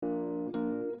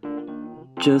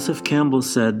Joseph Campbell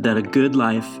said that a good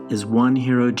life is one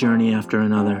hero journey after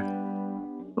another.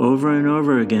 Over and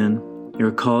over again,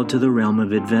 you're called to the realm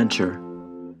of adventure.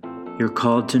 You're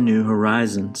called to new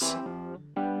horizons.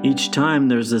 Each time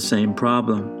there's the same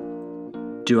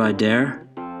problem. Do I dare?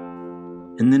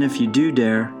 And then if you do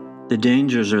dare, the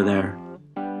dangers are there,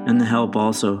 and the help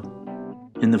also,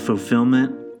 in the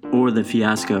fulfillment or the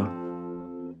fiasco.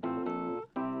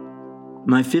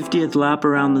 My 50th lap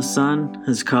around the sun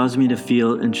has caused me to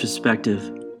feel introspective.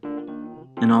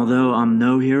 And although I'm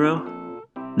no hero,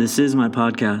 this is my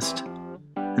podcast.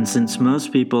 And since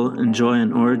most people enjoy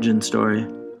an origin story,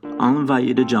 I'll invite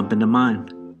you to jump into mine.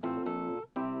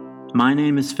 My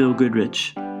name is Phil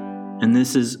Goodrich, and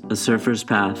this is A Surfer's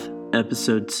Path,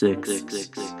 Episode 6.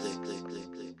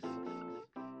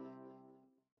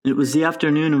 It was the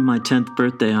afternoon of my 10th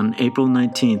birthday on April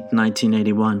 19th,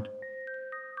 1981.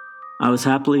 I was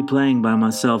happily playing by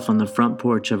myself on the front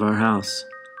porch of our house.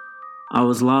 I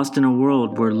was lost in a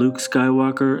world where Luke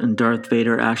Skywalker and Darth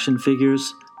Vader action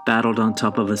figures battled on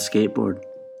top of a skateboard.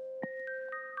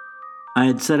 I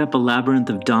had set up a labyrinth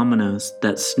of dominoes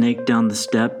that snaked down the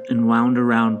step and wound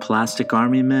around plastic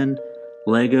army men,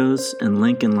 Legos, and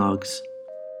Lincoln Logs.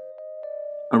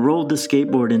 I rolled the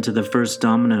skateboard into the first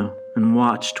domino and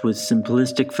watched with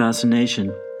simplistic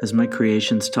fascination as my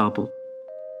creations toppled.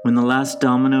 When the last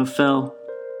domino fell,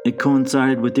 it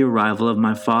coincided with the arrival of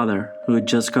my father, who had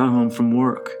just got home from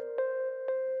work.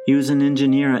 He was an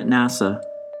engineer at NASA,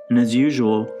 and as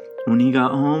usual, when he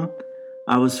got home,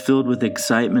 I was filled with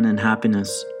excitement and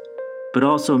happiness, but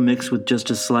also mixed with just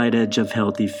a slight edge of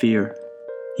healthy fear.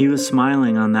 He was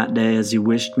smiling on that day as he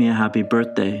wished me a happy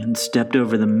birthday and stepped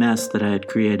over the mess that I had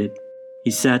created. He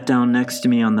sat down next to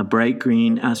me on the bright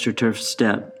green AstroTurf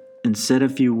step and said a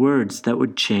few words that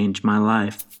would change my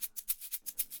life.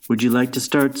 "Would you like to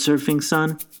start surfing,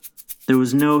 son?" There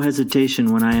was no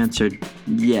hesitation when I answered,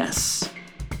 yes.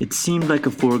 It seemed like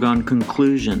a foregone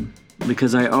conclusion,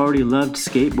 because I already loved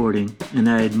skateboarding and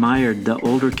I admired the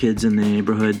older kids in the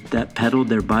neighborhood that pedaled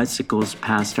their bicycles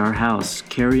past our house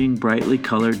carrying brightly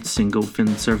colored single-fin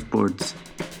surfboards.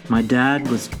 My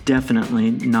dad was definitely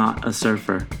not a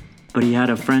surfer, but he had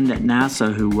a friend at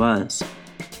NASA who was,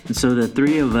 and so the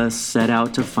three of us set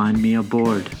out to find me a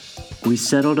board. We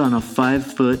settled on a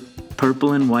 5-foot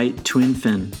purple and white twin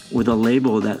fin with a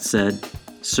label that said,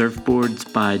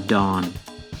 "Surfboards by Dawn."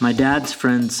 My dad's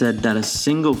friend said that a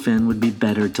single fin would be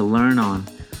better to learn on,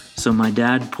 so my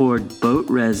dad poured boat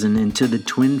resin into the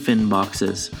twin fin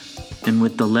boxes, and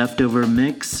with the leftover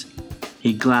mix,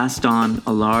 he glassed on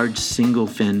a large single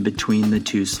fin between the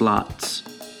two slots.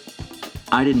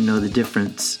 I didn't know the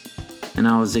difference, and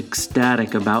I was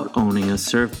ecstatic about owning a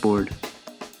surfboard.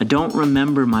 I don't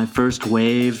remember my first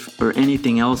wave or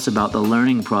anything else about the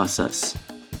learning process.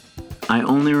 I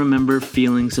only remember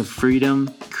feelings of freedom,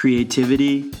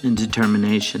 creativity, and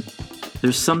determination.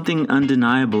 There's something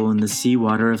undeniable in the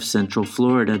seawater of Central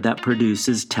Florida that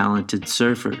produces talented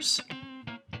surfers.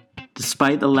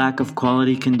 Despite the lack of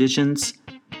quality conditions,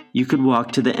 you could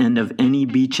walk to the end of any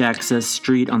beach access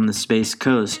street on the Space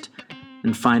Coast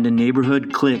and find a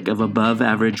neighborhood clique of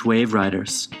above-average wave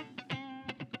riders.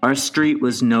 Our street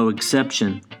was no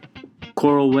exception.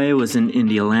 Coral Way was in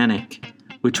Indialantic,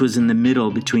 which was in the middle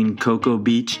between Cocoa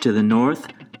Beach to the north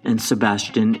and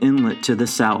Sebastian Inlet to the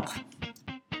south.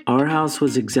 Our house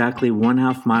was exactly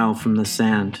 1/2 mile from the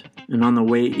sand, and on the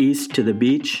way east to the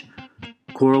beach,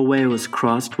 Coral Way was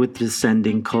crossed with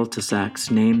descending cul-de-sacs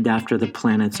named after the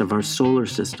planets of our solar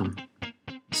system,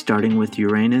 starting with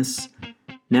Uranus,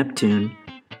 Neptune,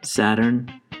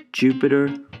 Saturn, Jupiter,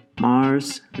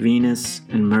 Mars, Venus,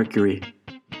 and Mercury.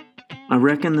 I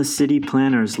reckon the city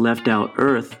planners left out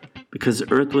Earth because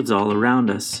Earth was all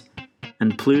around us,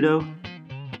 and Pluto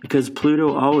because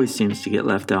Pluto always seems to get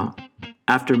left out.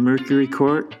 After Mercury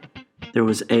Court, there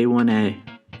was A1A,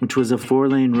 which was a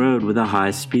 4-lane road with a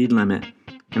high speed limit,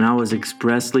 and I was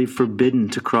expressly forbidden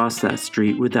to cross that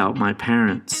street without my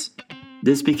parents.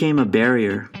 This became a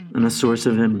barrier and a source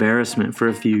of embarrassment for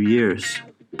a few years,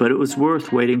 but it was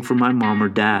worth waiting for my mom or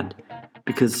dad,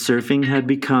 because surfing had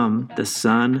become the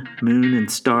sun, moon, and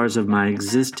stars of my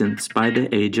existence by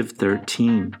the age of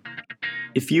 13.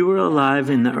 If you were alive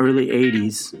in the early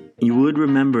 80s, you would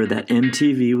remember that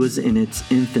MTV was in its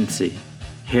infancy.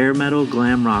 Hair metal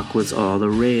glam rock was all the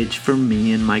rage for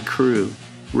me and my crew.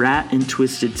 Rat and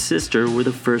Twisted Sister were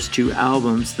the first 2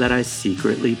 albums that I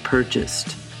secretly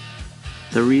purchased.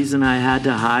 The reason I had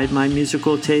to hide my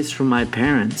musical taste from my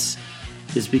parents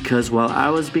is because while I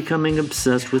was becoming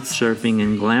obsessed with surfing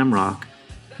and glam rock,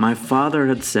 my father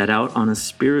had set out on a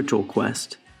spiritual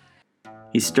quest.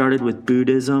 He started with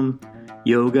Buddhism,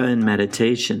 yoga, and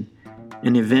meditation,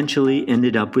 and eventually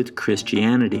ended up with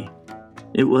Christianity.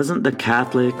 It wasn't the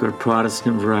Catholic or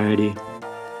Protestant variety.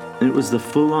 It was the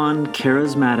full-on,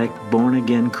 charismatic,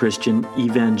 born-again Christian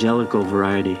evangelical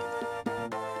variety.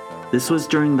 This was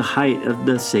during the height of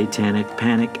the satanic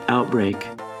panic outbreak.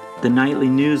 The nightly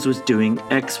news was doing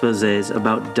exposés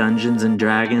about Dungeons and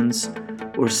Dragons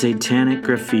or satanic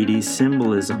graffiti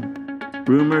symbolism.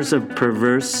 Rumors of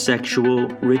perverse sexual,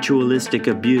 ritualistic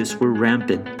abuse were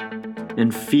rampant,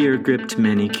 and fear gripped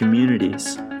many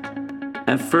communities.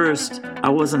 At first, I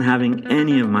wasn't having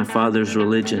any of my father's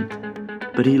religion,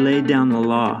 but he laid down the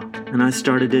law, and I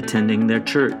started attending their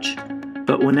church.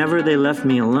 But whenever they left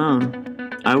me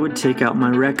alone, I would take out my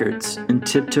records and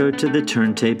tiptoe to the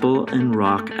turntable and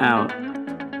rock out.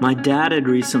 My dad had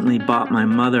recently bought my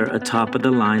mother a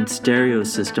top-of-the-line stereo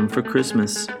system for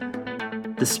Christmas.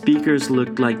 The speakers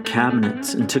looked like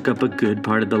cabinets and took up a good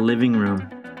part of the living room.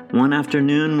 One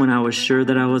afternoon, when I was sure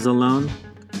that I was alone,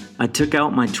 I took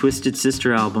out my Twisted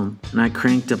Sister album and I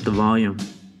cranked up the volume.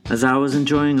 As I was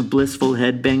enjoying a blissful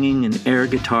headbanging and air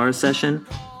guitar session,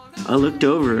 I looked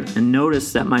over and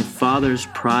noticed that my father's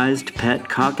prized pet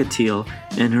cockatiel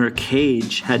in her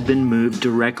cage had been moved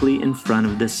directly in front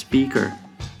of the speaker.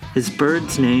 His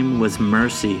bird's name was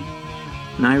Mercy,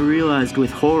 and I realized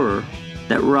with horror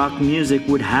that rock music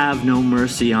would have no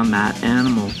mercy on that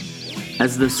animal.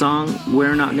 As the song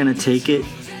 "We're Not Gonna Take It"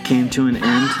 came to an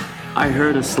end, I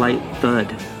heard a slight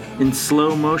thud. In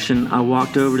slow motion, I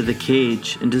walked over to the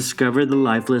cage and discovered the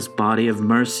lifeless body of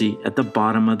Mercy at the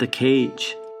bottom of the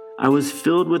cage. I was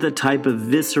filled with a type of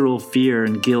visceral fear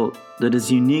and guilt that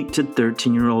is unique to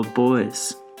 13-year-old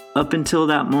boys. Up until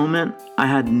that moment, I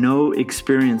had no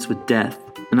experience with death,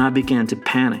 and I began to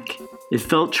panic. It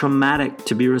felt traumatic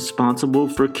to be responsible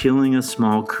for killing a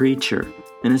small creature,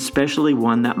 and especially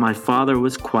one that my father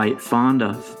was quite fond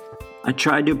of. I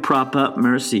tried to prop up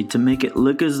Mercy to make it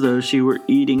look as though she were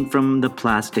eating from the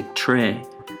plastic tray,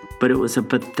 but it was a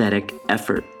pathetic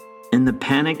effort. In the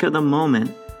panic of the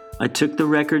moment, I took the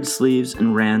record sleeves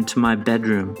and ran to my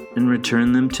bedroom and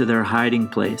returned them to their hiding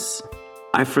place.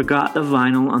 I forgot the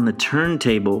vinyl on the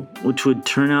turntable, which would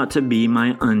turn out to be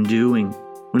my undoing.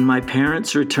 When my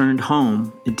parents returned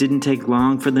home, it didn't take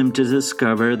long for them to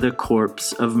discover the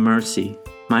corpse of Mercy.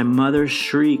 My mother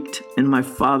shrieked and my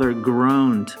father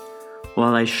groaned,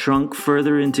 while I shrunk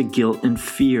further into guilt and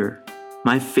fear.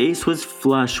 My face was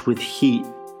flush with heat,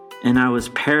 and I was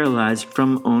paralyzed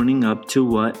from owning up to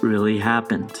what really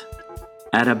happened.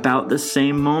 At about the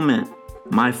same moment,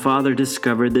 my father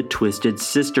discovered the Twisted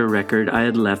Sister record I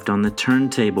had left on the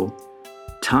turntable.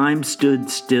 Time stood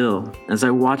still as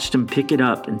I watched him pick it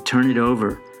up and turn it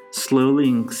over, slowly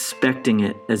inspecting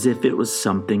it as if it was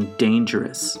something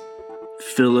dangerous.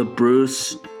 "Philip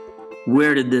Bruce,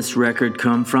 where did this record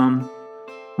come from?"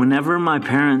 Whenever my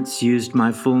parents used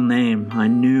my full name, I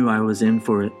knew I was in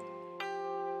for it.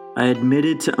 I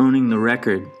admitted to owning the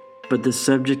record, but the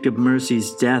subject of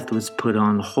Mercy's death was put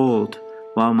on hold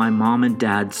while my mom and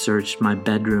dad searched my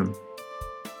bedroom.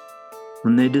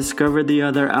 When they discovered the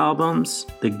other albums,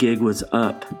 the gig was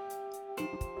up.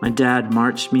 My dad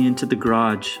marched me into the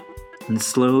garage and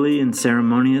slowly and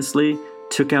ceremoniously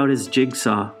took out his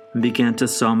jigsaw and began to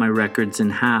saw my records in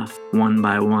half, one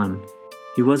by one.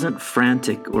 He wasn't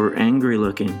frantic or angry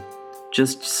looking,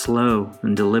 just slow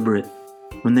and deliberate.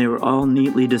 When they were all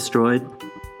neatly destroyed,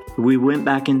 we went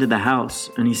back into the house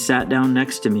and he sat down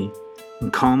next to me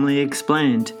and calmly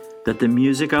explained that the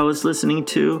music I was listening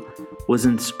to was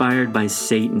inspired by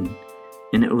Satan,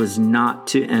 and it was not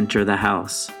to enter the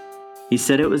house. He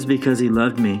said it was because he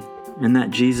loved me, and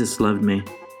that Jesus loved me,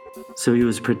 so he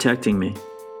was protecting me.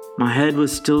 My head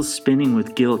was still spinning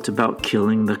with guilt about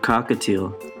killing the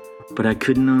cockatiel, but I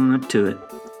couldn't own up to it.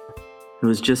 It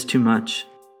was just too much.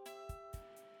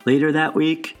 Later that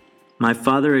week, my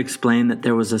father explained that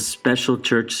there was a special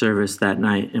church service that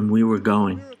night, and we were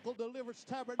going.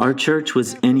 Our church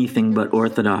was anything but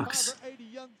orthodox.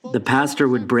 The pastor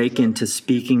would break into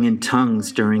speaking in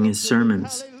tongues during his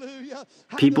sermons.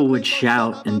 People would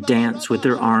shout and dance with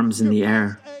their arms in the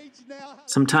air.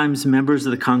 Sometimes members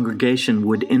of the congregation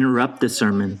would interrupt the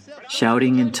sermon,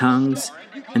 shouting in tongues,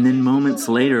 and then moments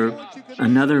later,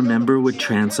 another member would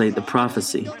translate the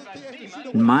prophecy.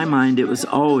 In my mind, it was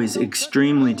always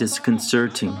extremely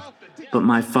disconcerting, but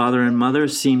my father and mother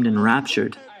seemed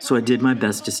enraptured, so I did my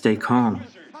best to stay calm.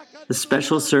 The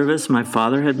special service my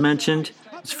father had mentioned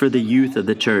was for the youth of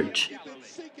the church.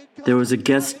 There was a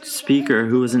guest speaker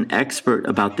who was an expert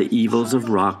about the evils of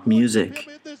rock music.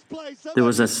 There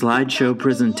was a slideshow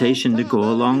presentation to go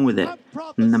along with it,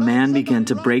 and the man began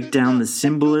to break down the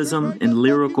symbolism and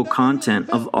lyrical content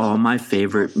of all my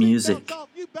favorite music.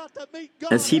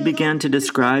 As he began to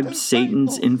describe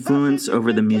Satan's influence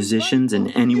over the musicians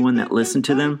and anyone that listened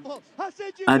to them,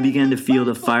 I began to feel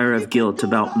the fire of guilt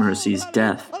about Mercy's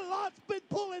death.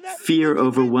 Fear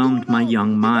overwhelmed my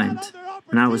young mind,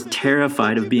 and I was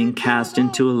terrified of being cast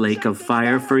into a lake of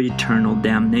fire for eternal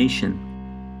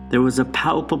damnation. There was a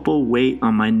palpable weight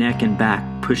on my neck and back,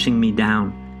 pushing me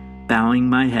down, bowing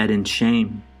my head in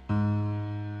shame.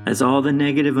 As all the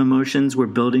negative emotions were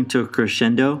building to a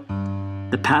crescendo,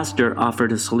 the pastor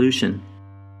offered a solution.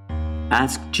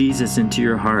 Ask Jesus into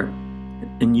your heart,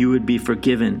 and you would be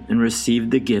forgiven and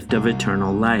receive the gift of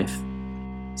eternal life.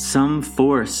 Some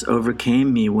force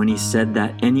overcame me when he said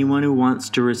that anyone who wants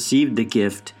to receive the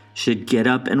gift should get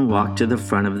up and walk to the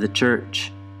front of the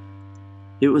church.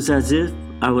 It was as if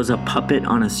I was a puppet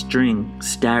on a string,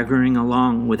 staggering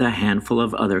along with a handful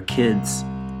of other kids.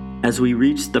 As we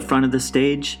reached the front of the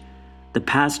stage, the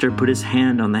pastor put his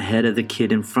hand on the head of the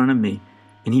kid in front of me,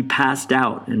 and he passed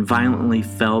out and violently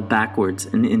fell backwards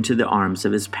and into the arms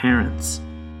of his parents.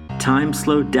 Time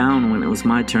slowed down when it was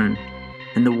my turn,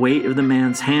 and the weight of the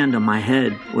man's hand on my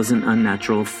head was an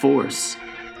unnatural force.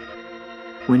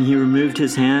 When he removed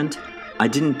his hand, I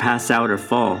didn't pass out or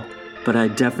fall, but I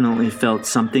definitely felt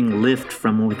something lift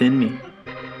from within me.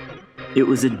 It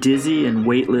was a dizzy and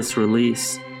weightless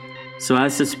release, so I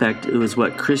suspect it was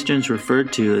what Christians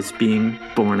referred to as being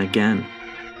born again.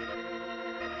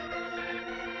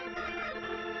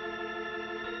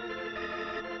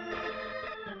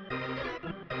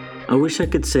 I wish I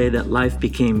could say that life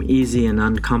became easy and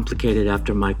uncomplicated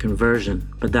after my conversion,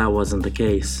 but that wasn't the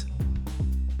case.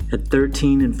 At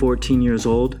 13 and 14 years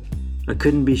old, I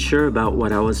couldn't be sure about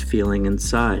what I was feeling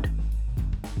inside.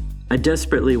 I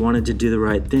desperately wanted to do the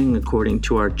right thing according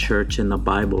to our church and the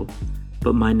Bible,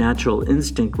 but my natural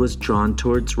instinct was drawn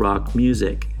towards rock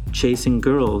music, chasing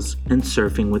girls, and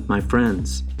surfing with my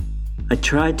friends. I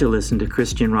tried to listen to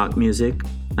Christian rock music.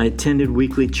 I attended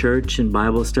weekly church and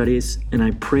Bible studies, and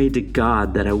I prayed to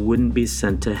God that I wouldn't be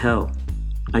sent to hell.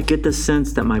 I get the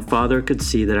sense that my father could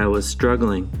see that I was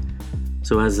struggling.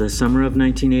 So as the summer of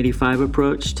 1985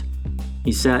 approached,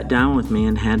 he sat down with me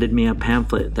and handed me a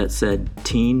pamphlet that said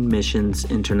Teen Missions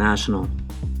International.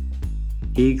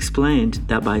 He explained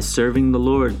that by serving the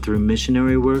Lord through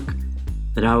missionary work,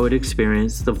 that I would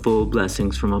experience the full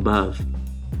blessings from above.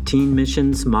 Teen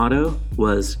Mission's motto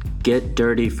was, "Get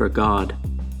dirty for God."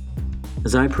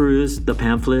 As I perused the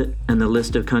pamphlet and the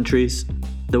list of countries,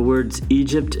 the words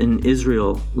Egypt and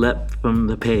Israel leapt from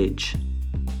the page.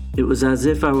 It was as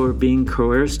if I were being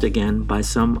coerced again by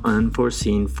some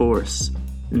unforeseen force.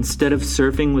 Instead of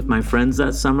surfing with my friends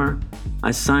that summer,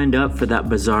 I signed up for that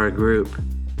bizarre group.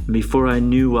 And before I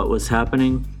knew what was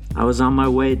happening, I was on my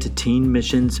way to Teen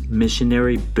Mission's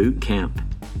missionary boot camp.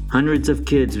 Hundreds of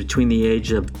kids between the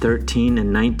age of 13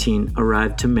 and 19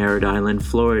 arrived to Merritt Island,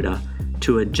 Florida,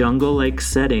 to a jungle-like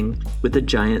setting with a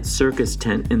giant circus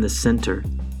tent in the center.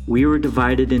 We were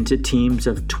divided into teams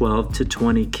of 12 to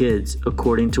 20 kids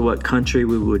according to what country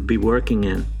we would be working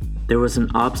in. There was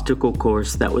an obstacle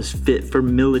course that was fit for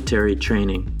military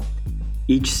training.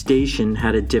 Each station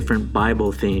had a different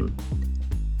Bible theme.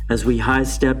 As we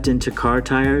high-stepped into car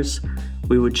tires,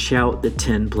 we would shout the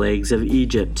 10 plagues of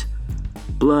Egypt.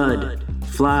 Blood,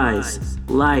 flies,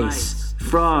 lice,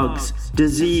 frogs,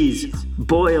 disease,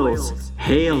 boils,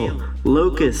 hail,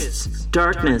 locusts,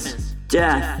 darkness,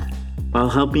 death. While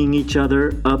helping each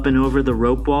other up and over the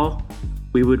rope wall,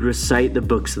 we would recite the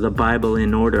books of the Bible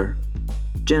in order.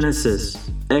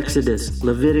 Genesis, Exodus,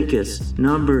 Leviticus,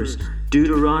 Numbers,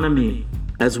 Deuteronomy.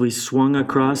 As we swung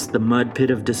across the mud pit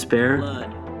of despair,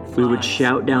 we would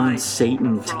shout down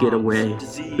Satan to get away.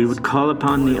 We would call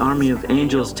upon the army of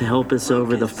angels to help us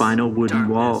over the final wooden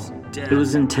wall. It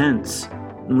was intense,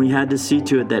 and we had to see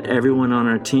to it that everyone on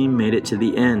our team made it to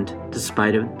the end,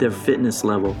 despite of their fitness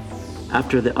level.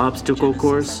 After the obstacle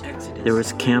course, there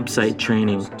was campsite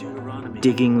training,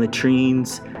 digging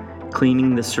latrines,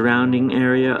 cleaning the surrounding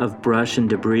area of brush and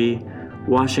debris,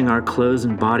 washing our clothes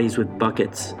and bodies with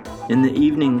buckets. In the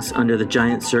evenings under the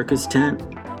giant circus tent,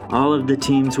 all of the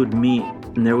teams would meet,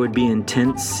 and there would be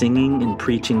intense singing and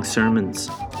preaching sermons.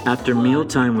 After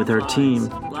mealtime with our team,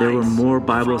 there were more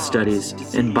Bible studies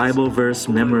and Bible verse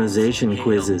memorization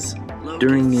quizzes.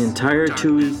 During the entire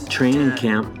 2-week training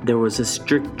camp, there was a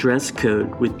strict dress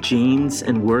code with jeans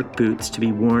and work boots to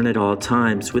be worn at all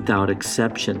times without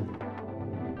exception.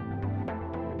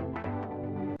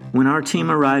 When our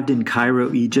team arrived in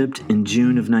Cairo, Egypt in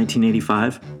June of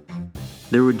 1985,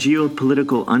 there were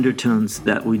geopolitical undertones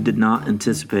that we did not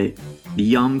anticipate. The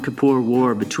Yom Kippur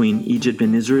War between Egypt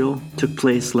and Israel took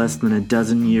place less than a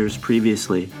dozen years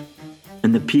previously.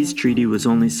 and the peace treaty was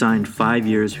only signed 5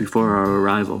 years before our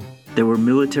arrival. There were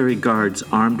military guards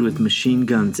armed with machine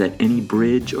guns at any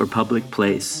bridge or public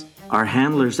place. Our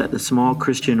handlers at the small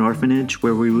Christian orphanage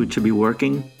where we were to be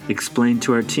working explained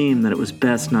to our team that it was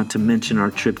best not to mention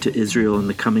our trip to Israel in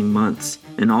the coming months,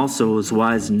 and also it was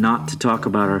wise not to talk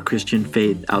about our Christian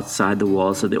faith outside the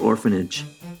walls of the orphanage.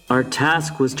 Our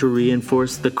task was to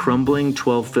reinforce the crumbling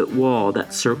 12-foot wall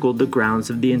that circled the grounds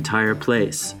of the entire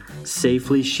place,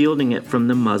 safely shielding it from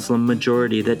the Muslim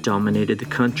majority that dominated the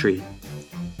country.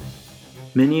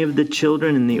 Many of the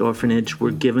children in the orphanage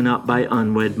were given up by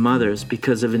unwed mothers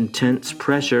because of intense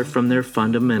pressure from their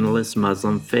fundamentalist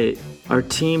Muslim faith. Our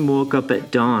team woke up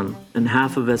at dawn, and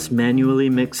half of us manually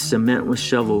mixed cement with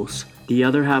shovels. The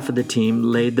other half of the team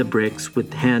laid the bricks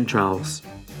with hand trowels.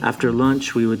 After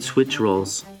lunch, we would switch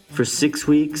roles. For 6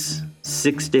 weeks,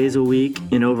 6 days a week,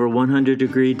 in over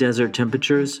 100-degree desert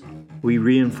temperatures, we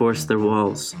reinforced their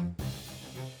walls.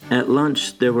 At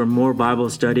lunch, there were more Bible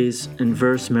studies and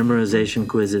verse memorization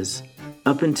quizzes.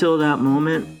 Up until that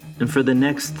moment, and for the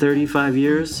next 35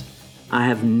 years, I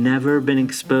have never been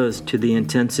exposed to the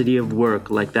intensity of work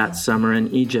like that summer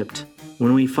in Egypt.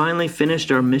 When we finally finished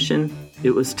our mission,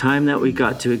 it was time that we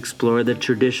got to explore the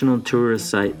traditional tourist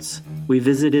sites. We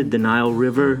visited the Nile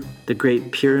River, the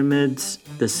Great Pyramids,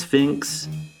 the Sphinx,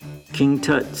 King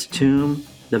Tut's tomb,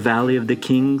 the Valley of the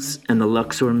Kings, and the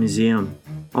Luxor Museum.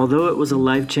 Although it was a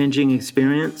life-changing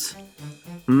experience,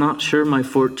 I'm not sure my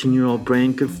 14-year-old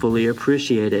brain could fully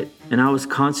appreciate it, and I was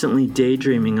constantly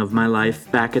daydreaming of my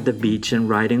life back at the beach and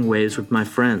riding waves with my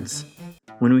friends.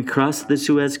 When we crossed the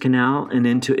Suez Canal and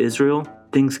into Israel,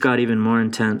 things got even more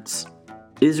intense.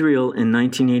 Israel in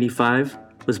 1985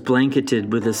 was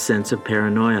blanketed with a sense of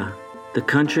paranoia. The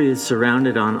country is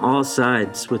surrounded on all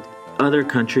sides with other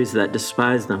countries that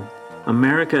despise them.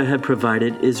 America had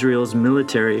provided Israel's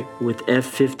military with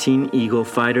F-15 Eagle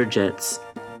fighter jets,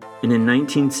 and in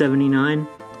 1979,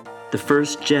 the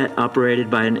first jet operated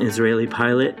by an Israeli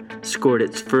pilot scored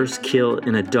its first kill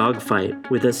in a dogfight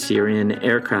with a Syrian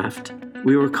aircraft.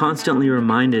 We were constantly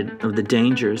reminded of the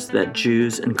dangers that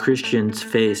Jews and Christians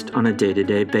faced on a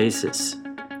day-to-day basis.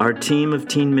 Our team of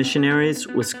teen missionaries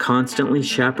was constantly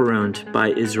chaperoned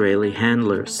by Israeli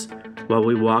handlers while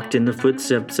we walked in the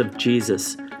footsteps of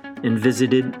Jesus and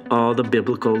visited all the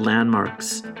biblical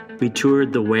landmarks. We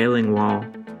toured the Wailing Wall,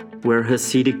 where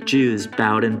Hasidic Jews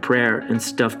bowed in prayer and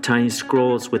stuffed tiny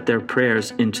scrolls with their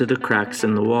prayers into the cracks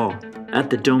in the wall.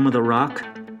 At the Dome of the Rock,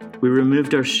 we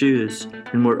removed our shoes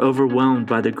and were overwhelmed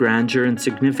by the grandeur and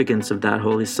significance of that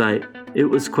holy site. It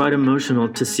was quite emotional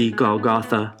to see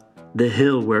Golgotha, the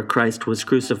hill where Christ was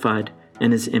crucified,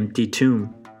 and his empty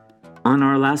tomb. On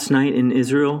our last night in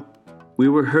Israel, we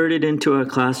were herded into a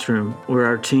classroom where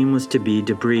our team was to be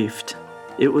debriefed.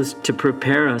 It was to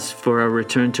prepare us for our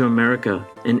return to America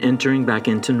and entering back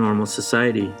into normal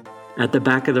society. At the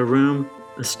back of the room,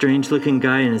 a strange-looking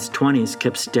guy in his 20s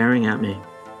kept staring at me.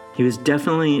 He was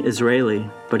definitely Israeli,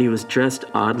 but he was dressed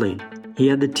oddly. He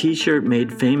had the t-shirt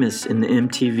made famous in the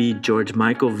MTV George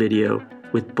Michael video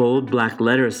with bold black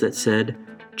letters that said,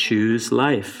 "Choose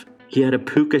life." He had a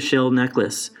puka shell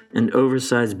necklace and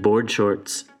oversized board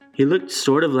shorts. He looked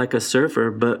sort of like a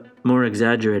surfer, but more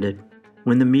exaggerated.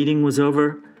 When the meeting was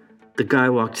over, the guy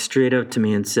walked straight up to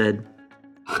me and said,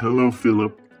 "Hello,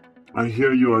 Philip. I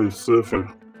hear you are a surfer.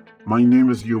 My name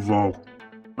is Yuval.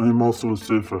 I am also a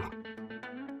surfer.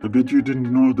 I bet you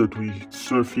didn't know that we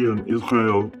surf here in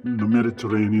Israel in the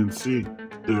Mediterranean Sea.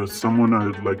 There is someone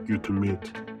I'd like you to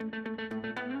meet."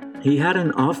 He had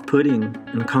an off-putting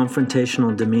and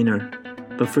confrontational demeanor,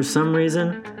 but for some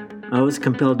reason, I was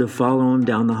compelled to follow him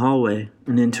down the hallway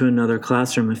and into another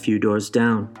classroom a few doors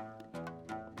down.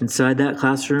 Inside that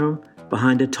classroom,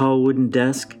 behind a tall wooden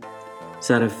desk,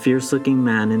 sat a fierce-looking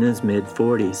man in his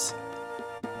mid-40s.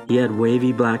 He had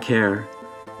wavy black hair,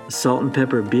 a salt and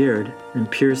pepper beard,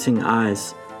 and piercing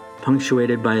eyes,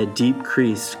 punctuated by a deep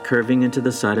crease curving into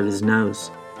the side of his nose.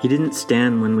 He didn't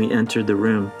stand when we entered the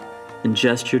room, and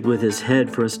gestured with his head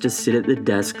for us to sit at the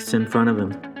desks in front of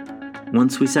him.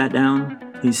 Once we sat down,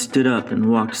 he stood up and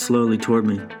walked slowly toward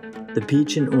me. The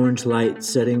peach and orange light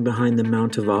setting behind the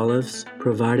Mount of Olives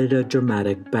provided a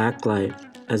dramatic backlight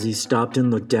as he stopped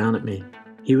and looked down at me.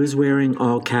 He was wearing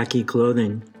all khaki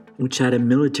clothing, which had a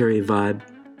military vibe,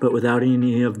 but without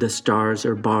any of the stars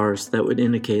or bars that would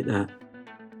indicate that.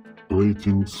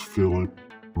 "Greetings, Philip.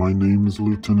 My name is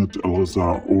Lieutenant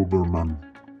Elazar Oberman."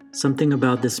 Something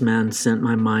about this man sent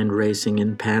my mind racing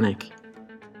in panic.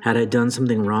 Had I done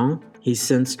something wrong? He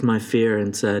sensed my fear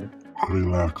and said,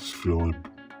 "Relax, Philip.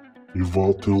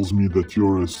 Yuval tells me that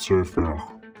you're a surfer.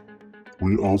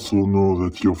 We also know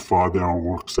that your father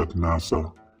works at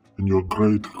NASA, and your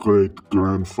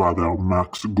great-great-grandfather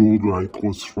Max Goldreich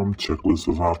was from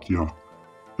Czechoslovakia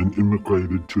and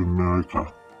immigrated to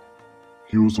America.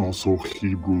 He was also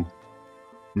Hebrew.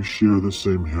 We share the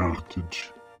same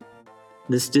heritage.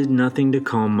 This did nothing to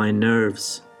calm my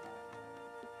nerves.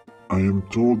 I am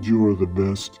told you are the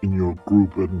best in your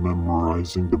group at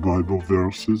memorizing the Bible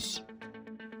verses.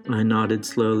 I nodded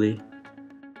slowly.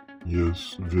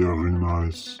 Yes, very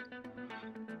nice.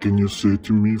 Can you say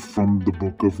to me from the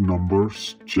book of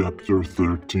Numbers, chapter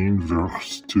 13,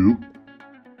 verse 2?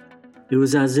 It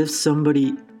was as if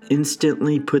somebody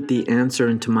instantly put the answer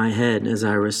into my head as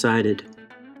I recited.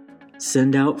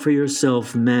 Send out for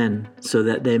yourself men, so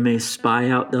that they may spy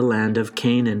out the land of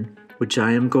Canaan, which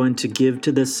I am going to give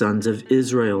to the sons of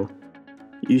Israel.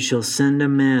 You shall send a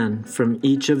man from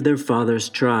each of their fathers'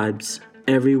 tribes,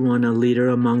 every one a leader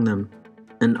among them.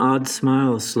 An odd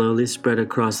smile slowly spread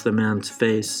across the man's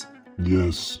face.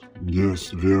 Yes,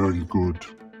 very good.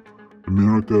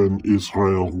 America and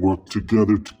Israel work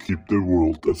together to keep the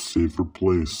world a safer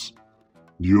place.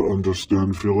 Do you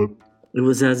understand, Philip? It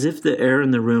was as if the air in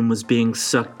the room was being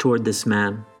sucked toward this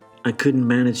man. I couldn't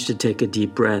manage to take a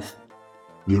deep breath.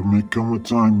 There may come a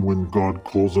time when God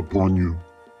calls upon you,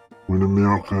 when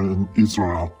America and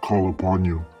Israel call upon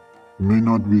you. You may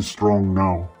not be strong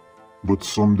now, but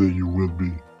someday you will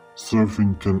be.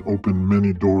 Surfing can open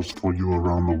many doors for you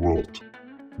around the world.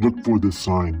 Look for the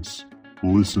signs.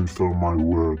 Listen for my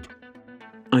word.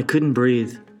 I couldn't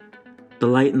breathe. The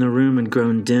light in the room had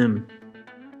grown dim.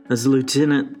 As the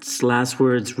lieutenant's last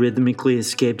words rhythmically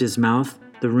escaped his mouth,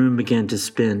 the room began to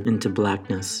spin into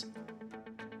blackness.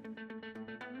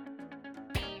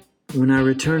 When I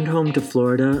returned home to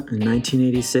Florida in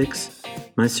 1986,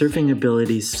 my surfing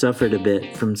abilities suffered a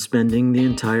bit from spending the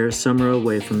entire summer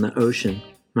away from the ocean.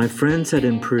 My friends had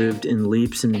improved in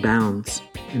leaps and bounds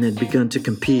and had begun to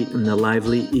compete in the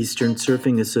lively Eastern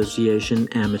Surfing Association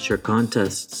amateur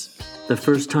contests. The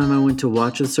first time I went to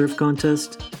watch a surf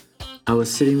contest, I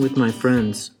was sitting with my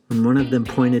friends when one of them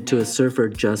pointed to a surfer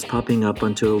just popping up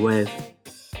onto a wave.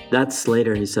 That's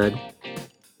Slater, he said.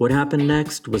 What happened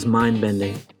next was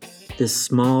mind-bending. This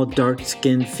small,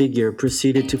 dark-skinned figure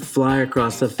proceeded to fly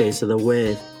across the face of the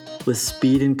wave with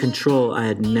speed and control I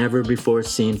had never before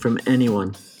seen from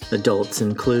anyone, adults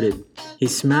included. He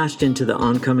smashed into the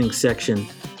oncoming section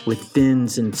with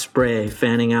fins and spray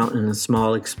fanning out in a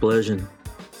small explosion.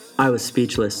 I was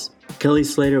speechless. Kelly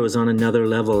Slater was on another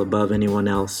level above anyone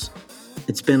else.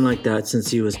 It's been like that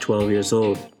since he was 12 years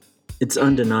old. It's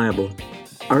undeniable.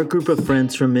 Our group of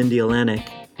friends from Indialantic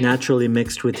naturally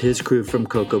mixed with his crew from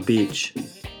Cocoa Beach.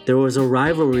 There was a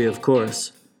rivalry, of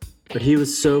course, but he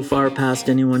was so far past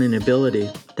anyone in ability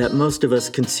that most of us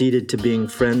conceded to being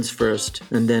friends first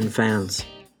and then fans.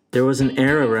 There was an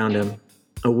air around him,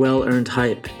 a well-earned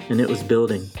hype, and it was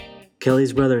building.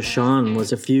 Kelly's brother Sean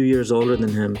was a few years older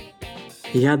than him.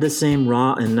 He had the same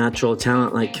raw and natural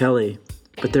talent like Kelly,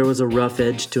 but there was a rough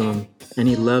edge to him, and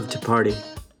he loved to party.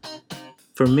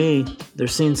 For me, there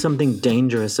seemed something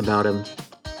dangerous about him,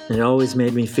 and it always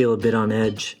made me feel a bit on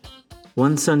edge.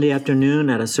 One Sunday afternoon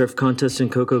at a surf contest in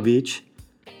Cocoa Beach,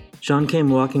 Sean came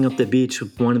walking up the beach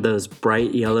with one of those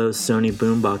bright yellow Sony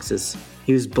boomboxes.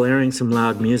 He was blaring some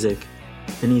loud music,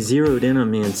 and he zeroed in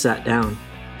on me and sat down.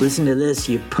 "Listen to this,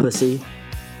 you pussy.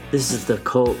 This is the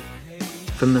Cult."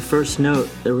 From the first note,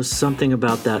 there was something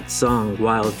about that song,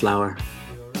 Wildflower.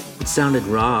 It sounded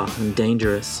raw and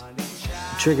dangerous.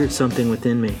 It triggered something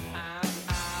within me.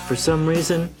 For some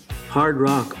reason, hard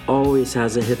rock always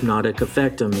has a hypnotic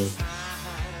effect on me.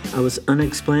 I was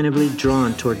unexplainably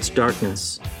drawn towards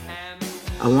darkness.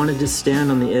 I wanted to stand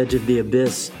on the edge of the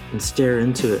abyss and stare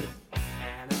into it.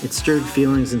 It stirred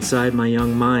feelings inside my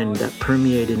young mind that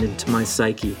permeated into my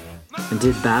psyche and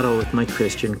did battle with my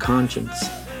Christian conscience.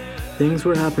 Things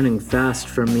were happening fast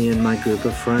for me and my group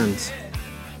of friends.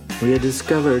 We had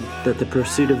discovered that the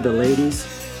pursuit of the ladies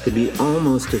could be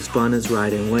almost as fun as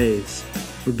riding waves.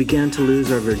 We began to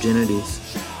lose our virginities,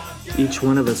 each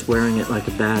one of us wearing it like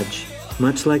a badge.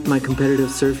 Much like my competitive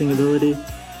surfing ability,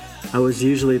 I was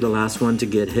usually the last one to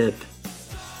get hip.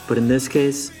 But in this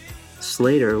case,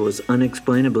 Slater was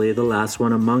unexplainably the last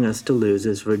one among us to lose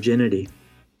his virginity.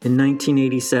 In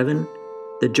 1987,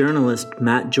 the journalist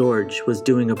Matt George was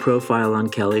doing a profile on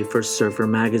Kelly for Surfer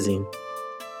magazine.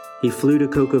 He flew to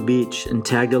Cocoa Beach and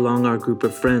tagged along our group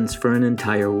of friends for an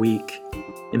entire week,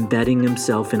 embedding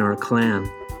himself in our clan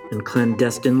and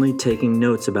clandestinely taking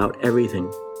notes about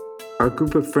everything. Our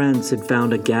group of friends had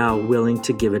found a gal willing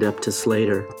to give it up to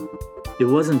Slater. It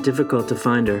wasn't difficult to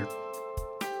find her.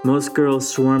 Most girls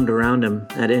swarmed around him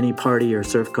at any party or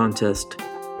surf contest,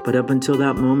 but up until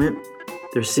that moment,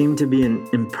 There seemed to be an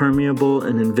impermeable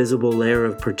and invisible layer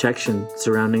of protection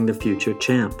surrounding the future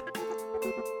champ.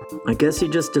 I guess he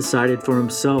just decided for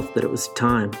himself that it was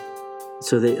time,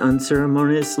 so they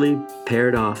unceremoniously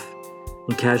paired off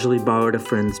and casually borrowed a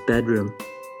friend's bedroom.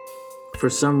 For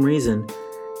some reason,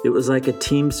 it was like a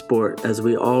team sport as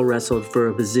we all wrestled for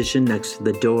a position next to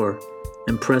the door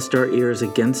and pressed our ears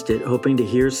against it, hoping to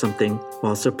hear something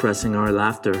while suppressing our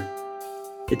laughter.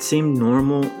 It seemed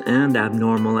normal and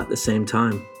abnormal at the same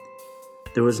time.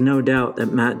 There was no doubt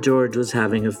that Matt George was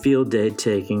having a field day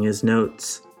taking his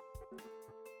notes.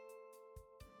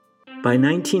 By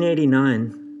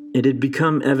 1989, it had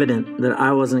become evident that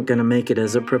I wasn't going to make it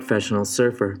as a professional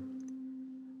surfer.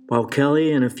 While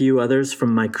Kelly and a few others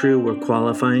from my crew were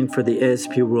qualifying for the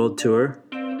ASP World Tour,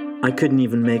 I couldn't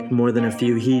even make more than a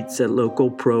few heats at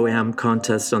local Pro-Am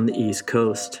contests on the East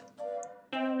Coast.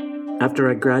 After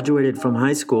I graduated from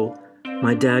high school,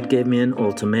 my dad gave me an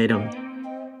ultimatum.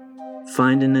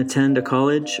 Find and attend a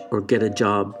college or get a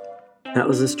job. That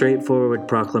was a straightforward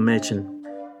proclamation.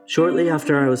 Shortly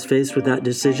after I was faced with that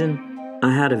decision,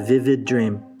 I had a vivid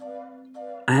dream.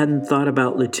 I hadn't thought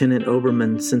about Lieutenant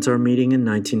Oberman since our meeting in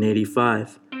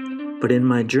 1985, but in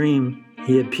my dream,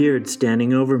 he appeared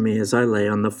standing over me as I lay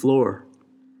on the floor.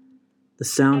 The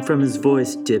sound from his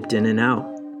voice dipped in and out.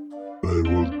 I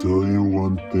will tell you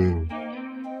one thing.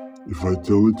 If I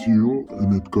tell it to you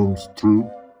and it comes true,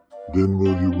 then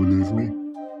will you believe me?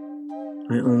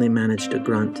 I only managed a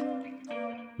grunt.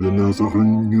 The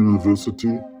Nazarene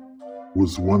University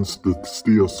was once the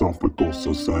Theosophical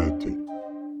Society.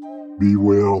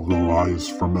 Beware the lies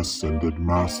from ascended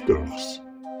masters.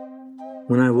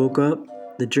 When I woke up,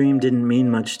 the dream didn't mean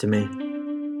much to me.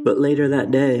 But later that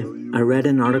day, I read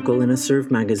an article in a surf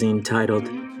magazine titled,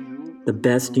 "The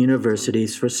Best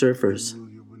Universities for Surfers."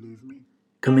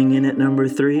 Coming in at number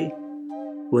 3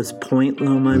 was Point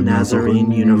Loma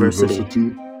Nazarene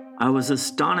University. I was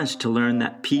astonished to learn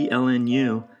that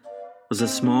PLNU was a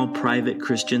small private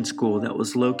Christian school that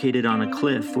was located on a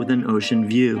cliff with an ocean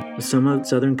view, with some of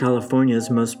Southern California's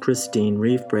most pristine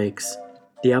reef breaks.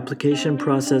 The application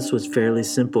process was fairly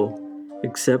simple,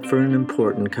 except for an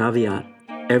important caveat.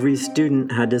 Every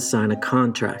student had to sign a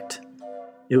contract.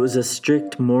 It was a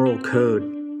strict moral code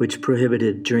which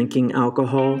prohibited drinking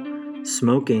alcohol,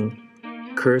 smoking,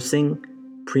 cursing,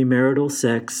 premarital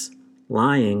sex,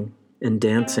 lying, and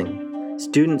dancing.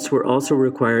 Students were also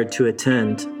required to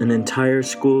attend an entire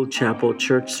school chapel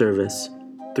church service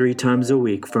 3 times a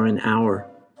week for an hour.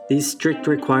 These strict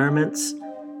requirements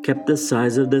kept the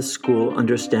size of the school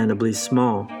understandably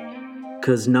small,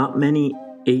 because not many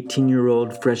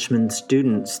 18-year-old freshman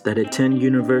students that attend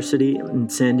university in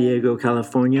San Diego,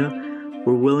 California,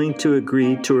 were willing to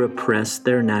agree to repress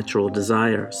their natural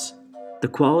desires. The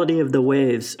quality of the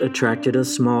waves attracted a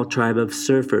small tribe of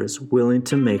surfers willing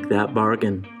to make that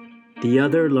bargain. The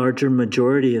other larger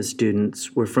majority of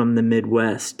students were from the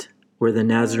Midwest, where the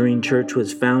Nazarene Church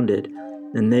was founded,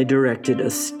 and they directed a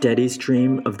steady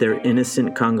stream of their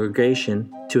innocent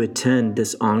congregation to attend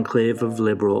this enclave of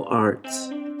liberal arts.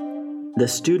 The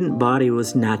student body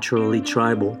was naturally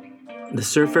tribal. The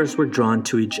surfers were drawn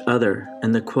to each other,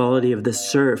 and the quality of the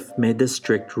surf made the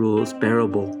strict rules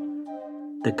bearable.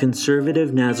 The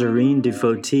conservative Nazarene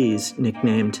devotees,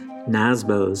 nicknamed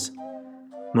Nazbos,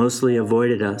 mostly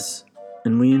avoided us,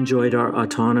 and we enjoyed our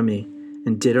autonomy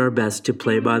and did our best to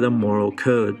play by the moral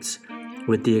codes,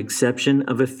 with the exception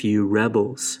of a few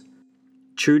rebels.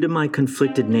 True to my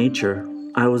conflicted nature,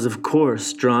 I was of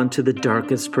course drawn to the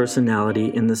darkest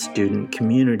personality in the student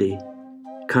community.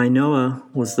 Kainoa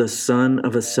was the son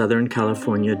of a Southern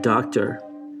California doctor,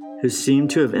 who seemed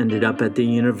to have ended up at the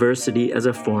university as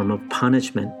a form of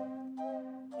punishment.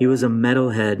 He was a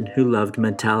metalhead who loved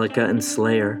Metallica and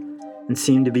Slayer, and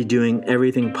seemed to be doing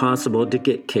everything possible to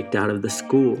get kicked out of the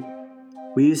school.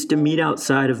 We used to meet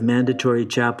outside of mandatory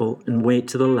chapel and wait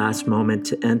to the last moment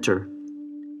to enter.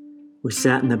 We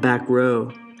sat in the back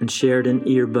row and shared an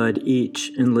earbud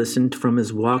each and listened from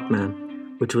his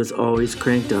Walkman, which was always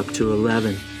cranked up to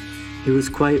 11. He was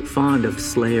quite fond of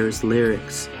Slayer's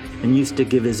lyrics and used to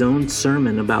give his own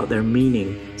sermon about their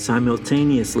meaning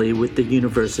simultaneously with the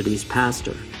university's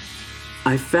pastor.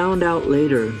 I found out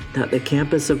later that the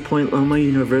campus of Point Loma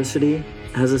University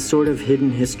has a sort of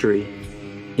hidden history.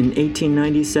 In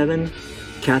 1897,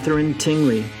 Catherine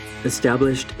Tingley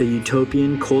established a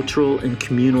utopian cultural and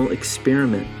communal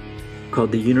experiment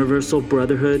called the Universal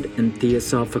Brotherhood and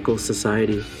Theosophical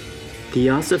Society.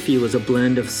 Theosophy was a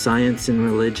blend of science and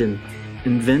religion,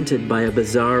 invented by a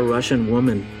bizarre Russian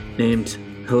woman named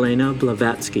Helena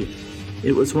Blavatsky.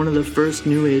 It was one of the first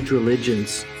New Age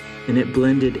religions, and it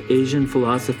blended Asian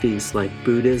philosophies like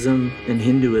Buddhism and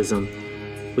Hinduism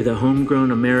with a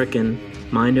homegrown American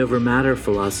mind-over-matter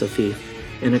philosophy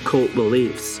and occult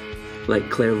beliefs, like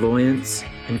clairvoyance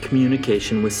and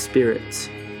communication with spirits.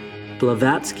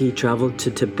 Blavatsky traveled to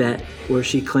Tibet, where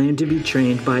she claimed to be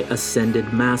trained by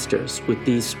ascended masters with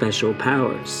these special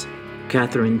powers.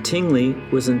 Catherine Tingley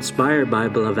was inspired by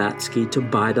Blavatsky to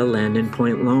buy the land in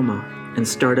Point Loma and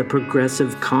start a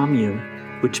progressive commune,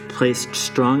 which placed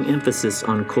strong emphasis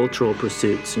on cultural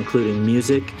pursuits, including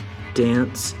music,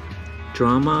 dance,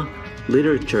 drama,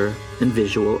 literature, and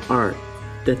visual art.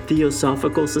 The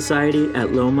Theosophical Society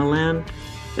at Loma Land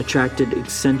attracted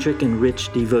eccentric and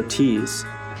rich devotees,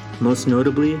 most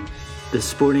notably the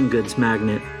sporting goods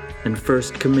magnate and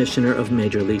first commissioner of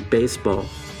Major League Baseball,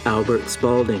 Albert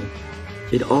Spalding.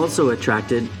 It also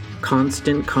attracted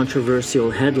constant controversial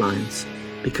headlines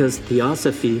because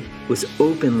Theosophy was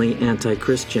openly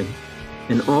anti-Christian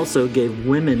and also gave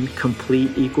women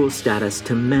complete equal status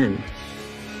to men.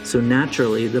 So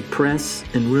naturally, the press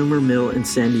and rumor mill in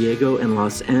San Diego and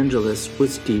Los Angeles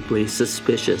was deeply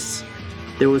suspicious.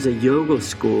 There was a yoga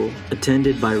school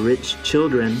attended by rich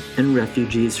children and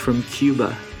refugees from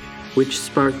Cuba, which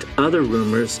sparked other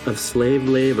rumors of slave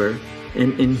labor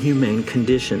and inhumane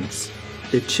conditions.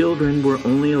 The children were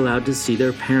only allowed to see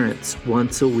their parents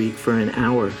once a week for an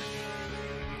hour.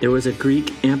 There was a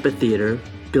Greek amphitheater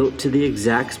built to the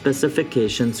exact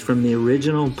specifications from the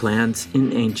original plans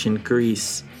in ancient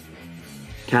Greece.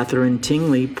 Catherine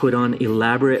Tingley put on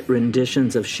elaborate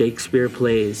renditions of Shakespeare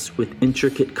plays with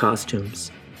intricate costumes.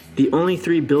 The only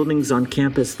 3 buildings on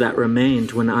campus that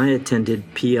remained when I attended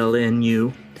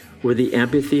PLNU were the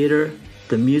amphitheater,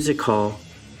 the music hall,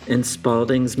 and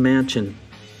Spalding's mansion,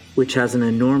 which has an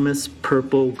enormous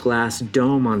purple glass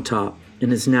dome on top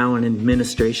and is now an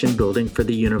administration building for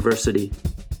the university.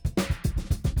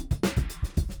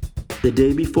 The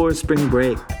day before spring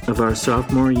break of our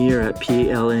sophomore year at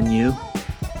PLNU,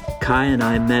 Kai and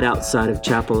I met outside of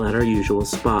chapel at our usual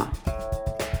spot.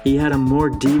 He had a more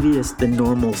devious than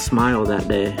normal smile that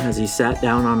day as he sat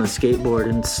down on a skateboard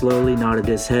and slowly nodded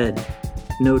his head,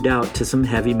 no doubt to some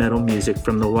heavy metal music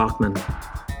from the Walkman.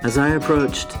 As I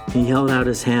approached, he held out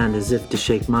his hand as if to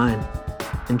shake mine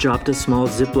and dropped a small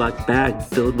Ziploc bag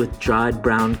filled with dried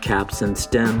brown caps and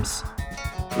stems.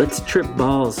 "Let's trip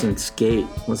balls and skate,"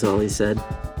 was all he said.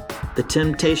 The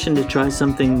temptation to try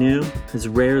something new has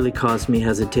rarely caused me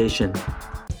hesitation.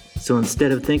 So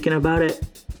instead of thinking about it,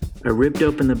 I ripped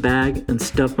open the bag and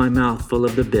stuffed my mouth full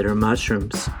of the bitter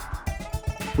mushrooms.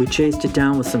 We chased it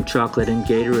down with some chocolate and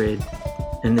Gatorade,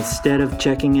 and instead of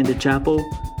checking into chapel,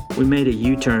 we made a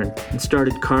U-turn and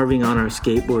started carving on our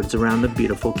skateboards around the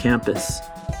beautiful campus.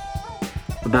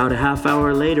 About a half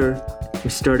hour later, we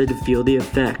started to feel the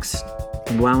effects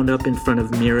and wound up in front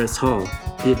of Miras Hall,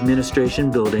 the administration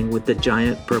building with the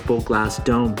giant purple glass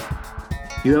dome.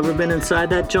 "You ever been inside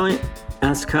that joint?"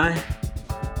 asked Kai.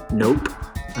 "Nope,"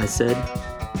 I said.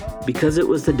 Because it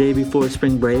was the day before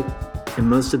spring break and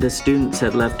most of the students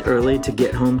had left early to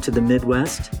get home to the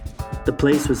Midwest, the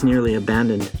place was nearly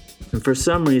abandoned, and for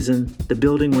some reason, the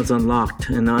building was unlocked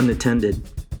and unattended.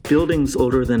 Buildings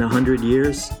older than 100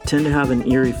 years tend to have an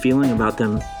eerie feeling about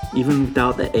them, even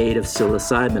without the aid of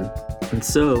psilocybin. And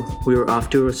so, we were off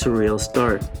to a surreal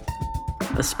start.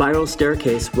 A spiral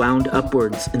staircase wound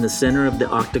upwards in the center of the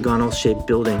octagonal-shaped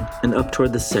building and up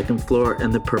toward the second floor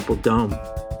and the purple dome.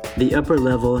 The upper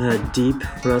level had deep,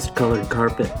 rust-colored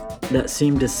carpet that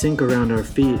seemed to sink around our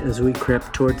feet as we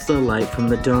crept towards the light from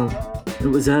the dome. It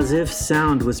was as if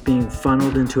sound was being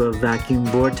funneled into a vacuum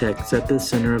vortex at the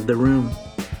center of the room.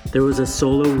 There was a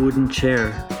solo wooden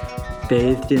chair,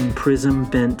 bathed in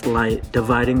prism-bent light,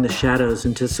 dividing the shadows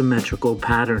into symmetrical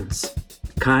patterns.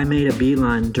 Kai made a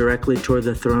beeline directly toward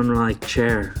the throne-like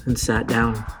chair and sat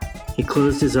down. He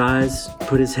closed his eyes,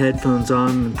 put his headphones on,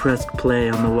 and pressed play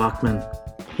on the Walkman.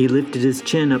 He lifted his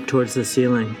chin up towards the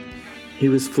ceiling. He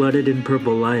was flooded in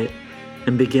purple light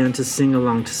and began to sing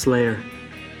along to Slayer.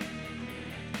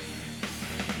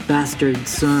 "Bastard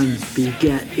sons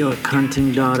beget your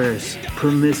cunting daughters,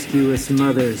 promiscuous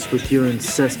mothers with your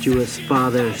incestuous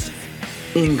fathers,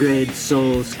 ingrate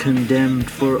souls condemned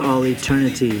for all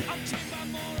eternity."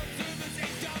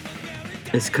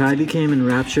 As Kai became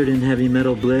enraptured in heavy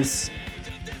metal bliss,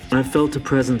 I felt a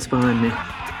presence behind me.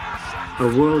 I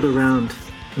whirled around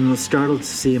and was startled to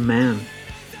see a man,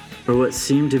 or what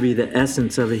seemed to be the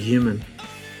essence of a human,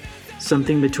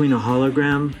 something between a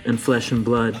hologram and flesh and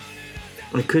blood.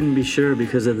 I couldn't be sure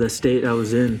because of the state I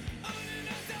was in.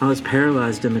 I was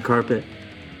paralyzed in the carpet.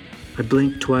 I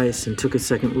blinked twice and took a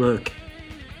second look.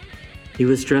 He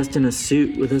was dressed in a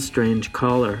suit with a strange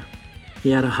collar. He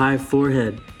had a high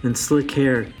forehead and slick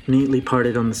hair neatly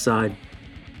parted on the side.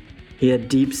 He had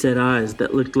deep-set eyes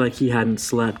that looked like he hadn't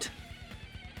slept.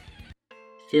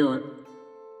 Philip,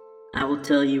 I will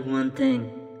tell you one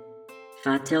thing. If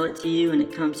I tell it to you and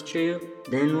it comes true,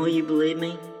 then will you believe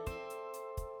me?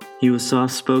 He was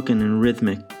soft-spoken and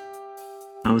rhythmic.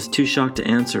 I was too shocked to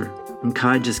answer, and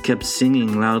Kai just kept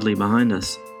singing loudly behind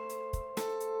us.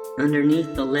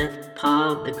 Underneath the left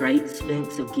paw of the Great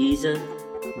Sphinx of Giza,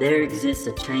 there exists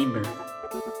a chamber.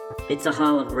 It's a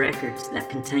hall of records that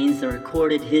contains the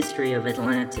recorded history of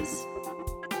Atlantis.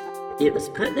 It was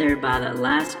put there by the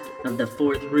last of the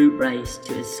fourth root race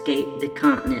to escape the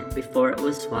continent before it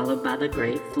was swallowed by the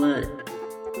Great Flood.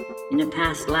 In a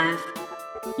past life,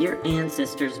 your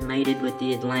ancestors mated with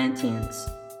the Atlanteans.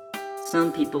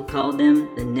 Some people call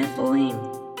them the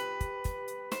Nephilim.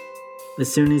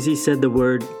 As soon as he said the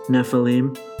word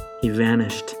Nephilim, he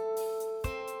vanished.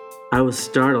 I was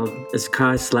startled as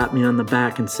Kai slapped me on the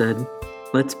back and said,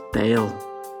 "Let's bail."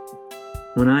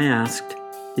 When I asked,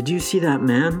 "Did you see that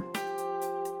man?"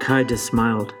 Kai just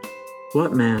smiled.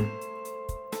 "What man?"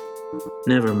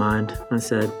 "Never mind," I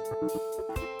said.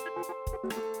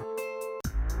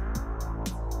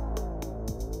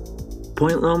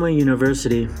 Point Loma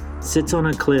University sits on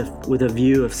a cliff with a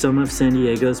view of some of San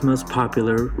Diego's most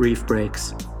popular reef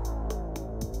breaks.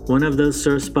 One of those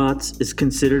surf spots is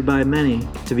considered by many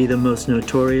to be the most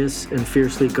notorious and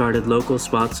fiercely guarded local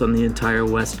spots on the entire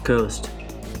West Coast.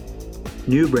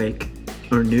 New Break,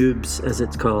 or Noobs as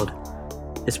it's called,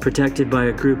 is protected by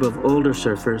a group of older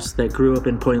surfers that grew up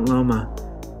in Point Loma,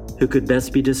 who could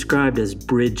best be described as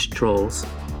bridge trolls.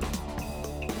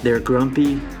 They're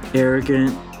grumpy,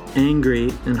 arrogant,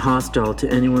 angry, and hostile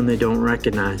to anyone they don't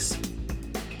recognize.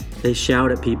 They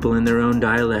shout at people in their own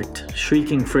dialect,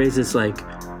 shrieking phrases like,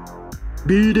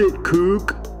 "Beat it,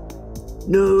 kook!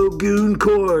 No goon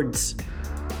cords!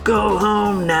 Go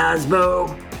home,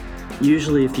 Nazbo!"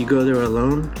 Usually if you go there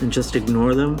alone and just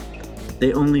ignore them,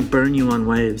 they only burn you on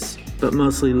waves, but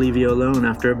mostly leave you alone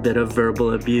after a bit of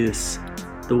verbal abuse.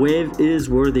 The wave is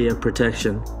worthy of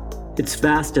protection. It's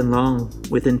fast and long,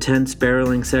 with intense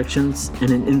barreling sections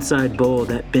and an inside bowl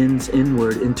that bends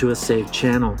inward into a safe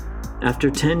channel.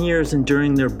 After 10 years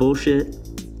enduring their bullshit,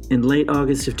 in late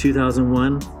August of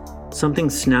 2001, something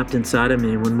snapped inside of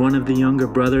me when one of the younger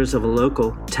brothers of a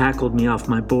local tackled me off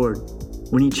my board.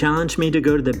 When he challenged me to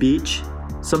go to the beach,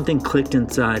 something clicked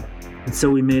inside, and so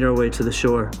we made our way to the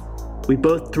shore. We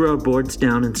both threw our boards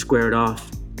down and squared off.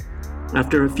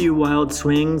 After a few wild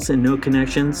swings and no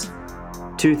connections,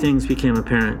 two things became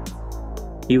apparent.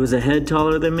 He was a head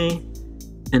taller than me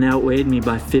and outweighed me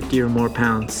by 50 or more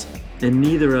pounds, and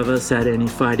neither of us had any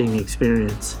fighting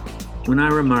experience. When I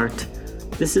remarked,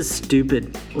 "This is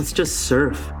stupid, let's just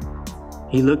surf,"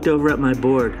 he looked over at my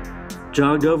board,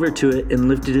 jogged over to it and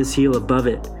lifted his heel above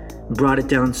it, and brought it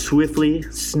down swiftly,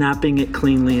 snapping it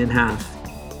cleanly in half.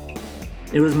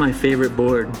 It was my favorite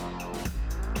board,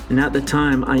 and at the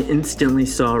time I instantly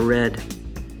saw red.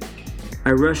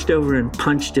 I rushed over and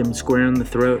punched him square in the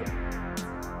throat.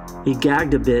 He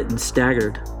gagged a bit and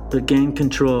staggered, but gained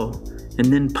control,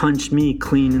 and then punched me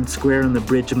clean and square on the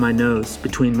bridge of my nose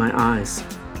between my eyes.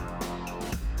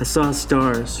 I saw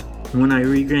stars, and when I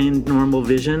regained normal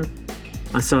vision,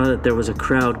 I saw that there was a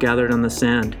crowd gathered on the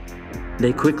sand.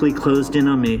 They quickly closed in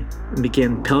on me and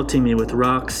began pelting me with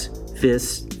rocks,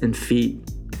 fists, and feet.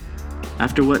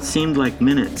 After what seemed like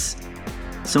minutes,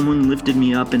 someone lifted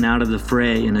me up and out of the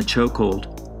fray in a chokehold.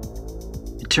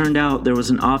 It turned out there was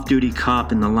an off-duty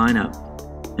cop in the lineup,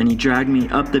 and he dragged me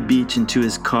up the beach into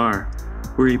his car,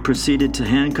 where he proceeded to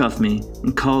handcuff me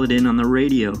and call it in on the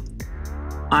radio.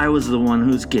 I was the one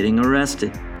who's getting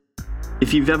arrested.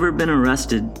 If you've ever been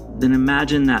arrested, then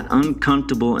imagine that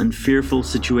uncomfortable and fearful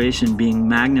situation being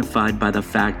magnified by the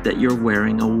fact that you're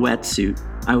wearing a wetsuit.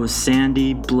 I was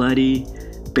sandy, bloody,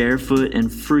 barefoot,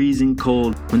 and freezing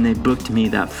cold when they booked me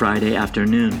that Friday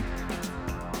afternoon.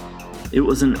 It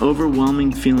was an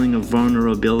overwhelming feeling of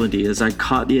vulnerability as I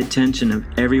caught the attention of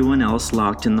everyone else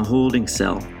locked in the holding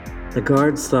cell. The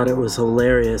guards thought it was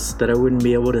hilarious that I wouldn't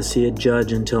be able to see a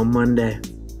judge until Monday.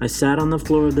 I sat on the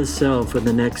floor of the cell for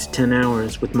the next 10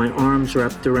 hours with my arms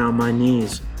wrapped around my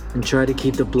knees and tried to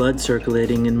keep the blood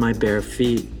circulating in my bare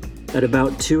feet. At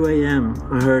about 2 a.m.,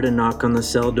 I heard a knock on the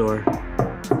cell door.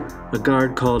 A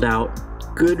guard called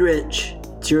out, "Goodrich,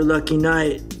 it's your lucky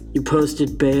night. You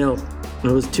posted bail."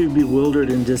 I was too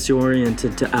bewildered and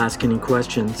disoriented to ask any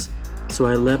questions, so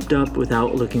I leapt up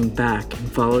without looking back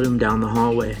and followed him down the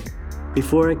hallway.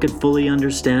 Before I could fully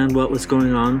understand what was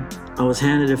going on, I was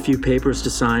handed a few papers to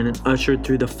sign and ushered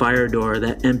through the fire door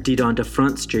that emptied onto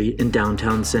Front Street in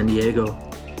downtown San Diego.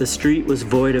 The street was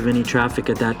void of any traffic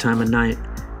at that time of night,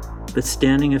 but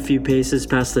standing a few paces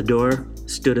past the door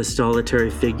stood a solitary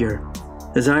figure.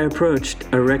 As I approached,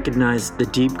 I recognized the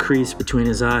deep crease between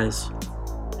his eyes.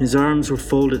 His arms were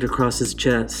folded across his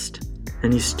chest,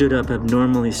 and he stood up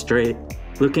abnormally straight.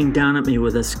 Looking down at me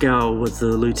with a scowl was the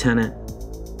lieutenant.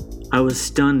 I was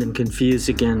stunned and confused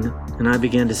again, and I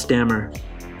began to stammer.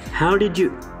 "How did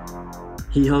you—"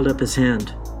 He held up his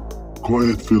hand.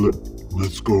 Quiet, Philip.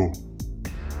 Let's go.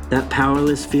 That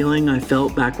powerless feeling I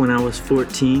felt back when I was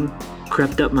 14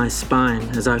 crept up my spine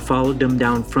as I followed him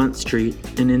down Front Street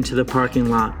and into the parking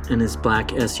lot in his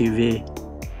black SUV.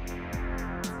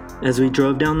 As we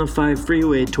drove down the 5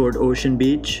 freeway toward Ocean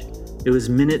Beach, it was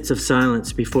minutes of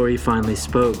silence before he finally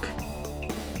spoke.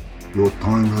 Your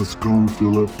time has come,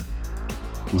 Philip.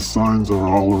 The signs are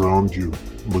all around you,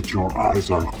 but your eyes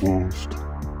are closed.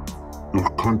 Your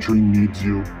country needs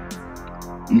you.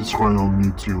 Israel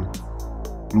needs you.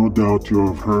 No doubt you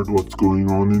have heard what's going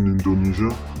on in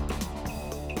Indonesia.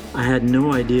 I had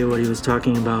no idea what he was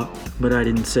talking about, but I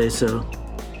didn't say so.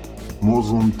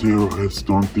 Muslim terrorists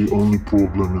aren't the only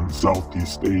problem in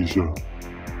Southeast Asia.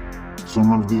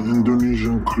 Some of the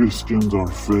Indonesian Christians are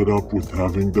fed up with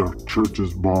having their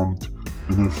churches bombed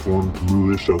and have formed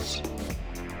militias.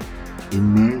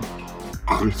 In May,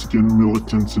 Christian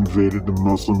militants invaded the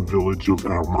Muslim village of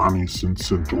Armanis in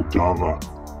central Java.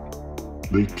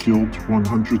 They killed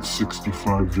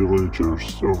 165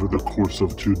 villagers over the course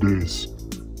of 2 days,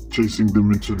 chasing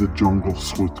them into the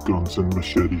jungles with guns and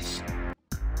machetes.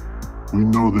 We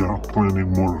know they are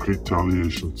planning more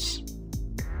retaliations.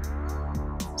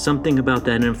 Something about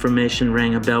that information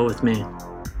rang a bell with me,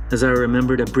 as I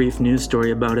remembered a brief news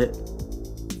story about it.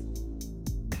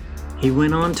 He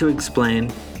went on to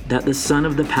explain that the son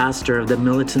of the pastor of the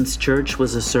militants' church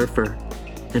was a surfer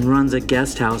and runs a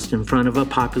guest house in front of a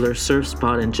popular surf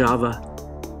spot in Java.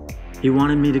 He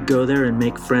wanted me to go there and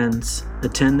make friends,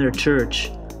 attend their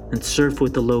church, and surf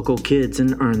with the local kids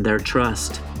and earn their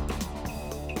trust.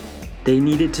 They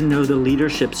needed to know the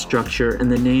leadership structure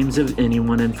and the names of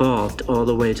anyone involved all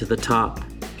the way to the top.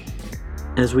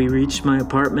 As we reached my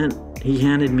apartment, he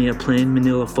handed me a plain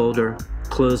manila folder,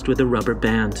 closed with a rubber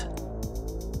band.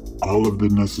 All of the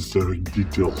necessary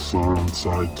details are on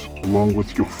site, along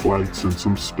with your flights and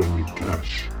some spending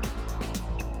cash.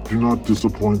 Do not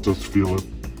disappoint us, Philip.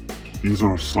 These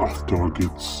are soft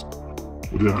targets.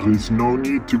 There is no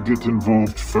need to get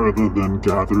involved further than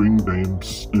gathering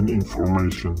names and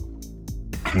information.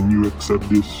 Can you accept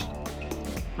this?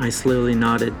 I slowly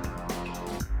nodded.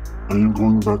 I am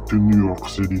going back to New York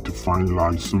City to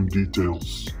finalize some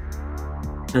details.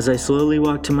 As I slowly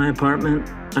walked to my apartment,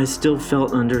 I still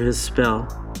felt under his spell,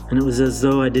 and it was as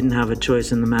though I didn't have a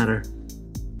choice in the matter.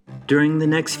 During the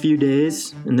next few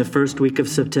days, in the first week of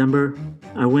September,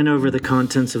 I went over the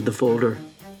contents of the folder.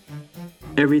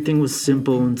 Everything was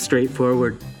simple and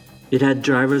straightforward. It had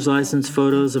driver's license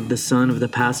photos of the son of the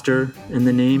pastor and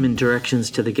the name and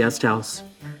directions to the guest house.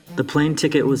 The plane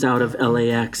ticket was out of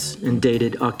LAX and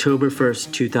dated October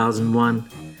 1st, 2001,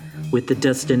 with the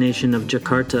destination of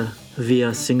Jakarta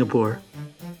via Singapore.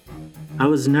 I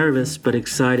was nervous but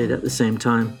excited at the same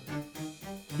time.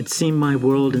 It seemed my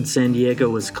world in San Diego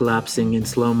was collapsing in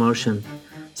slow motion,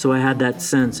 so I had that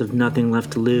sense of nothing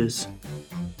left to lose.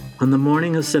 On the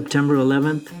morning of September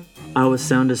 11th, I was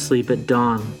sound asleep at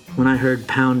dawn when I heard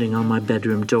pounding on my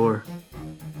bedroom door.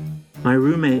 My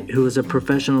roommate, who was a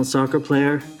professional soccer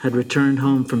player, had returned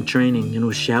home from training and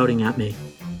was shouting at me.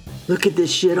 "Look at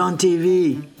this shit on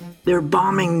TV! They're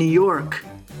bombing New York!"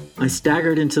 I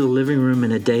staggered into the living room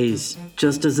in a daze,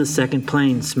 just as the second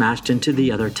plane smashed into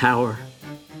the other tower.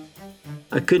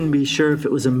 I couldn't be sure if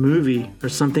it was a movie or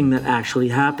something that actually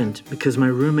happened because my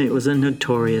roommate was a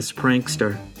notorious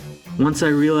prankster. Once I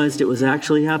realized it was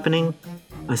actually happening,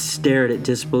 I stared at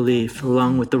disbelief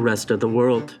along with the rest of the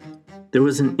world. There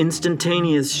was an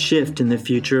instantaneous shift in the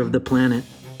future of the planet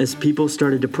as people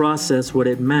started to process what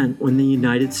it meant when the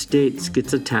United States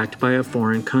gets attacked by a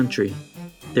foreign country.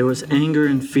 There was anger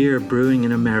and fear brewing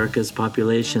in America's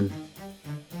population.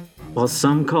 While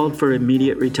some called for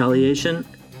immediate retaliation,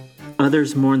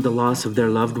 others mourned the loss of their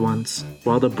loved ones,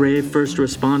 while the brave first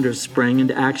responders sprang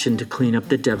into action to clean up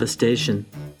the devastation.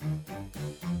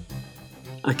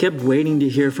 I kept waiting to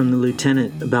hear from the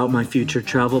lieutenant about my future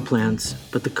travel plans,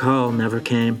 but the call never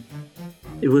came.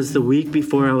 It was the week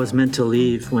before I was meant to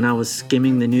leave when I was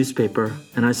skimming the newspaper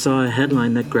and I saw a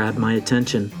headline that grabbed my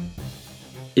attention.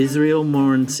 Israel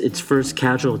mourns its first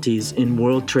casualties in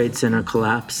World Trade Center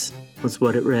collapse, was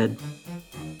what it read.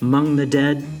 Among the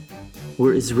dead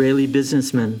were Israeli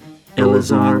businessman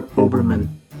Elazar Oberman.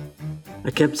 I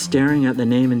kept staring at the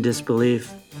name in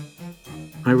disbelief.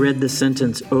 I read the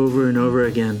sentence over and over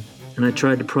again, and I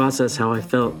tried to process how I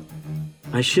felt.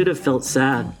 I should have felt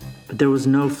sad, but there was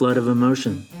no flood of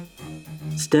emotion.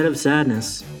 Instead of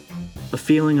sadness, a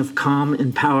feeling of calm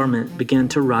empowerment began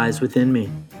to rise within me.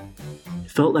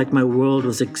 It felt like my world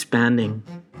was expanding,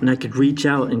 and I could reach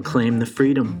out and claim the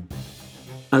freedom.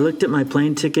 I looked at my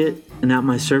plane ticket and at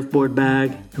my surfboard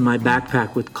bag and my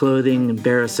backpack with clothing and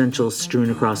bare essentials strewn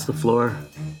across the floor.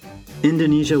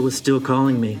 Indonesia was still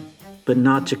calling me, but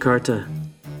not Jakarta,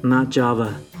 not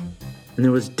Java, and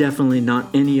there was definitely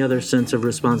not any other sense of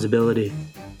responsibility.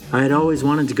 I had always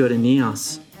wanted to go to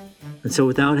Nias, and so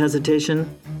without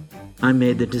hesitation, I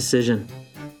made the decision.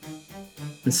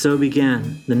 And so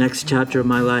began the next chapter of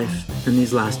my life in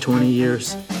these last 20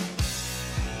 years.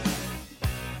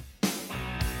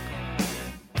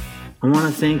 I want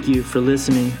to thank you for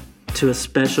listening to a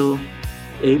special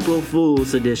April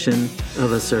Fool's edition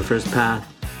of A Surfer's Path.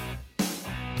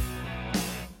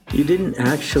 You didn't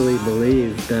actually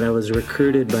believe that I was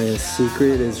recruited by a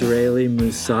secret Israeli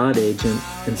Mossad agent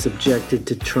and subjected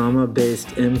to trauma-based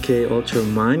MK-Ultra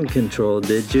mind control,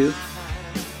 did you?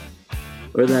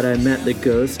 Or that I met the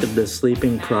ghost of the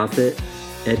sleeping prophet,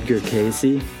 Edgar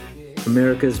Cayce,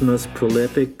 America's most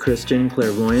prolific Christian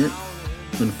clairvoyant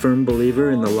and firm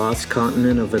believer in the lost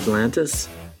continent of Atlantis?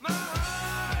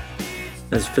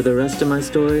 As for the rest of my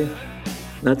story,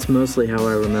 that's mostly how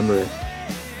I remember it.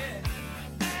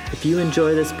 If you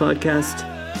enjoy this podcast,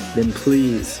 then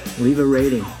please leave a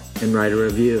rating and write a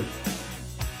review.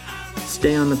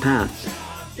 Stay on the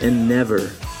path and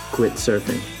never quit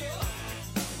surfing.